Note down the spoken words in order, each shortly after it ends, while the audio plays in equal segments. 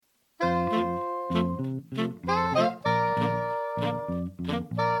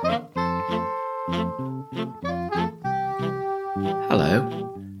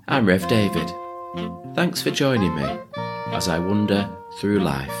I'm Rev David. Thanks for joining me as I wander through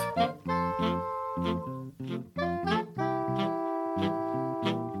life.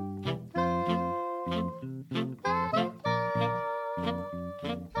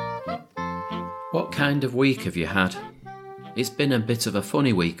 What kind of week have you had? It's been a bit of a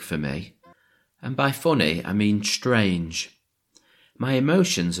funny week for me. And by funny, I mean strange. My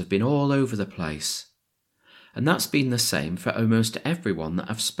emotions have been all over the place. And that's been the same for almost everyone that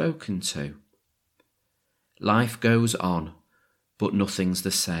I've spoken to. Life goes on, but nothing's the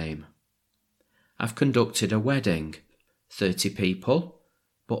same. I've conducted a wedding, 30 people,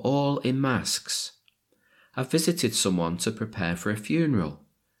 but all in masks. I've visited someone to prepare for a funeral,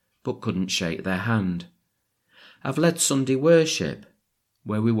 but couldn't shake their hand. I've led Sunday worship,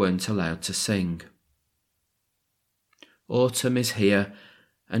 where we weren't allowed to sing. Autumn is here,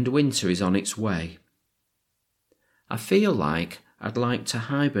 and winter is on its way. I feel like I'd like to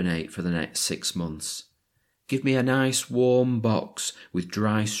hibernate for the next 6 months. Give me a nice warm box with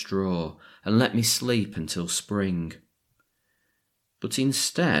dry straw and let me sleep until spring. But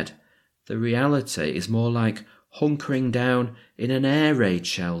instead, the reality is more like hunkering down in an air raid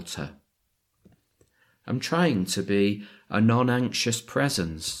shelter. I'm trying to be a non-anxious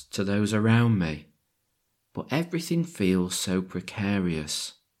presence to those around me, but everything feels so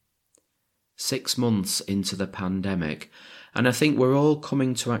precarious. 6 months into the pandemic, and I think we're all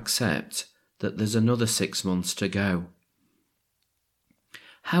coming to accept that there's another 6 months to go.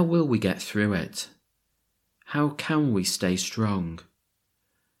 How will we get through it? How can we stay strong?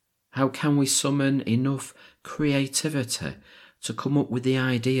 How can we summon enough creativity to come up with the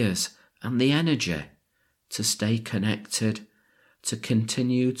ideas and the energy to stay connected, to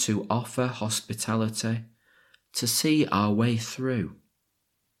continue to offer hospitality, to see our way through?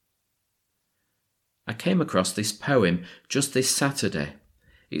 I came across this poem just this Saturday.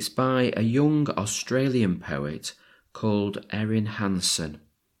 It's by a young Australian poet called Erin Hansen.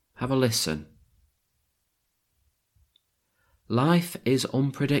 Have a listen. Life is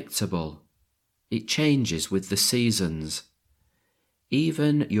unpredictable. It changes with the seasons.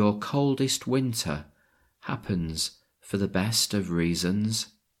 Even your coldest winter happens for the best of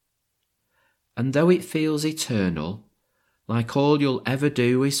reasons. And though it feels eternal, like all you'll ever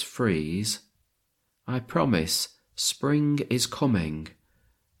do is freeze, I promise spring is coming,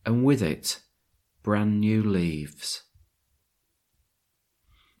 and with it, brand new leaves.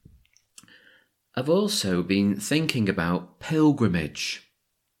 I've also been thinking about pilgrimage.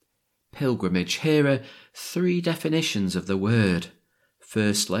 Pilgrimage, here are 3 definitions of the word.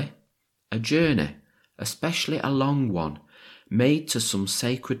 Firstly, a journey, especially a long one, made to some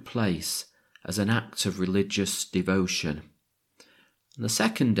sacred place as an act of religious devotion. And the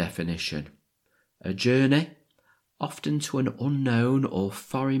second definition, a journey, often to an unknown or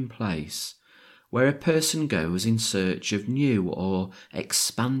foreign place, where a person goes in search of new or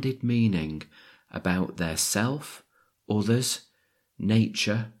expanded meaning about their self, others,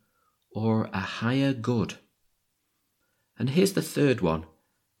 nature, or a higher good. And here's the third one,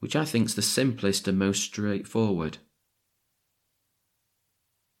 which I think is the simplest and most straightforward.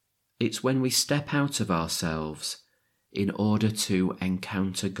 It's when we step out of ourselves in order to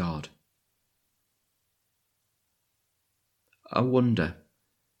encounter God. I wonder,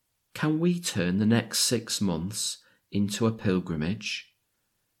 can we turn the next 6 months into a pilgrimage?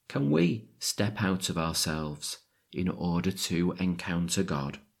 Can we step out of ourselves in order to encounter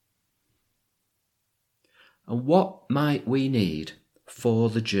God? And what might we need for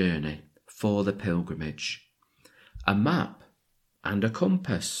the journey, for the pilgrimage? A map and a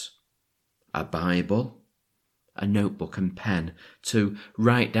compass, a Bible, a notebook and pen to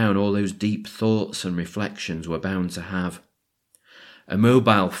write down all those deep thoughts and reflections we're bound to have. A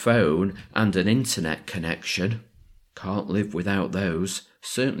mobile phone and an internet connection. Can't live without those.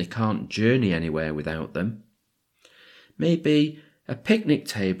 Certainly can't journey anywhere without them. Maybe a picnic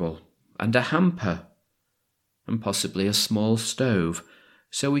table and a hamper, and possibly a small stove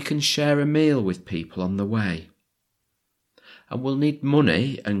so we can share a meal with people on the way. And we'll need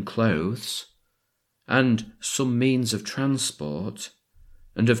money and clothes and some means of transport.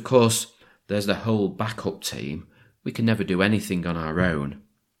 And of course, there's the whole backup team. We can never do anything on our own.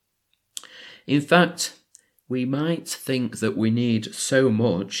 In fact, we might think that we need so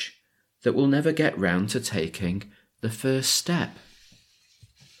much that we'll never get round to taking the first step.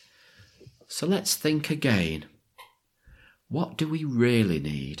 So let's think again. What do we really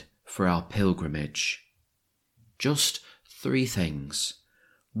need for our pilgrimage? Just 3 things.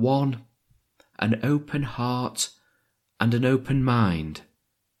 1, an open heart and an open mind.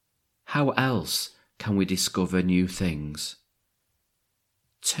 How else can we discover new things?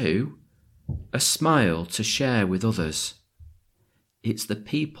 2, a smile to share with others. It's the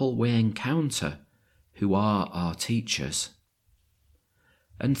people we encounter who are our teachers.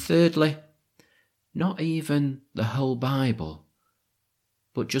 And thirdly, not even the whole Bible,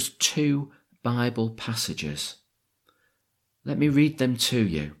 but just 2 Bible passages. Let me read them to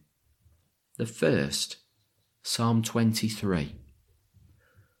you. The first, Psalm 23.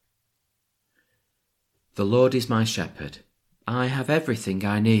 The Lord is my shepherd. I have everything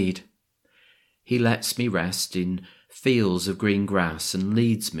I need. He lets me rest in fields of green grass and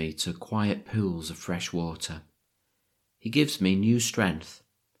leads me to quiet pools of fresh water. He gives me new strength.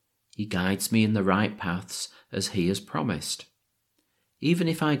 He guides me in the right paths as he has promised. Even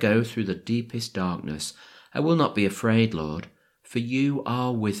if I go through the deepest darkness, I will not be afraid, Lord, for you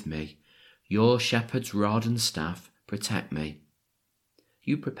are with me. Your shepherd's rod and staff protect me.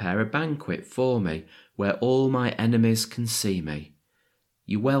 You prepare a banquet for me where all my enemies can see me.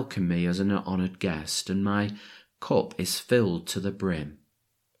 You welcome me as an honoured guest, and my cup is filled to the brim.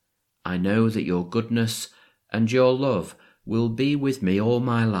 I know that your goodness and your love will be with me all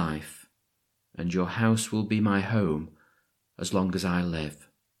my life, and your house will be my home as long as I live.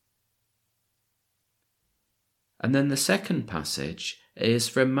 And then the second passage is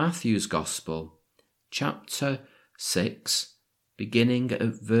from Matthew's Gospel, chapter 6, beginning at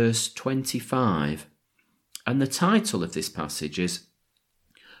verse 25. And the title of this passage is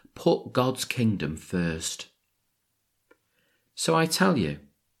Put God's Kingdom First. So I tell you,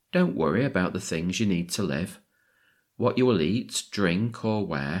 don't worry about the things you need to live, what you will eat, drink, or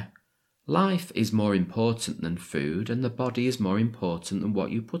wear. Life is more important than food, and the body is more important than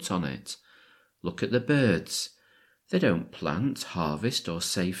what you put on it. Look at the birds. They don't plant, harvest, or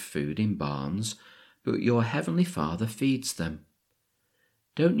save food in barns, but your heavenly Father feeds them.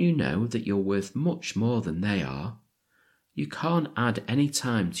 Don't you know that you're worth much more than they are? You can't add any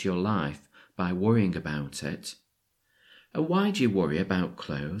time to your life by worrying about it. And why do you worry about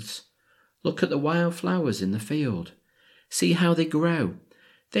clothes? Look at the wild flowers in the field. See how they grow.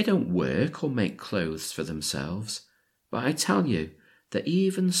 They don't work or make clothes for themselves. But I tell you that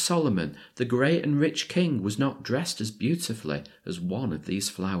even Solomon, the great and rich king, was not dressed as beautifully as one of these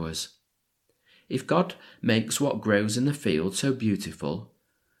flowers. If God makes what grows in the field so beautiful,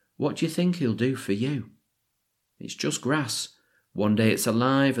 what do you think he'll do for you? It's just grass. One day it's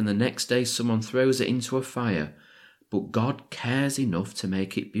alive and the next day someone throws it into a fire. But God cares enough to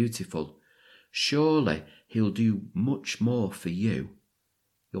make it beautiful. Surely he'll do much more for you.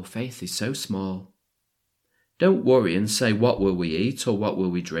 Your faith is so small. Don't worry and say, what will we eat, or what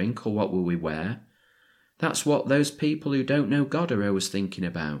will we drink, or what will we wear? That's what those people who don't know God are always thinking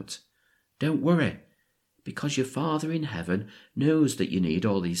about. Don't worry, because your Father in heaven knows that you need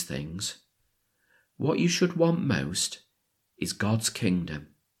all these things. What you should want most is God's kingdom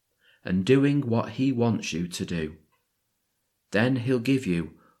and doing what he wants you to do. Then he'll give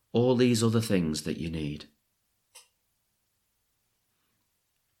you all these other things that you need.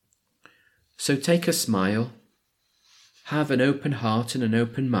 So take a smile, have an open heart and an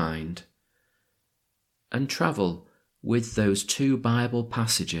open mind, and travel with those 2 Bible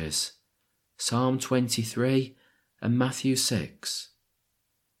passages, Psalm 23 and Matthew 6.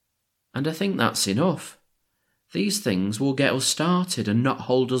 And I think that's enough. These things will get us started and not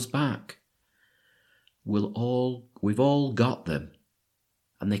hold us back. We've all got them,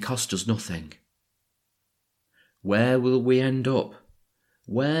 and they cost us nothing. Where will we end up?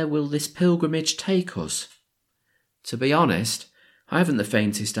 Where will this pilgrimage take us? To be honest, I haven't the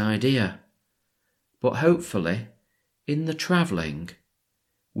faintest idea. But hopefully, in the travelling,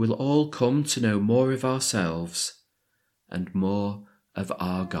 we'll all come to know more of ourselves and more of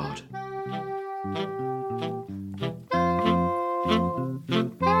our God.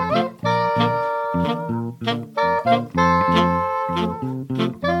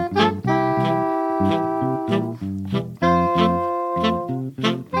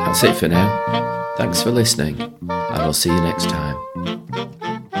 That's it for now. Thanks for listening, and I'll see you next time.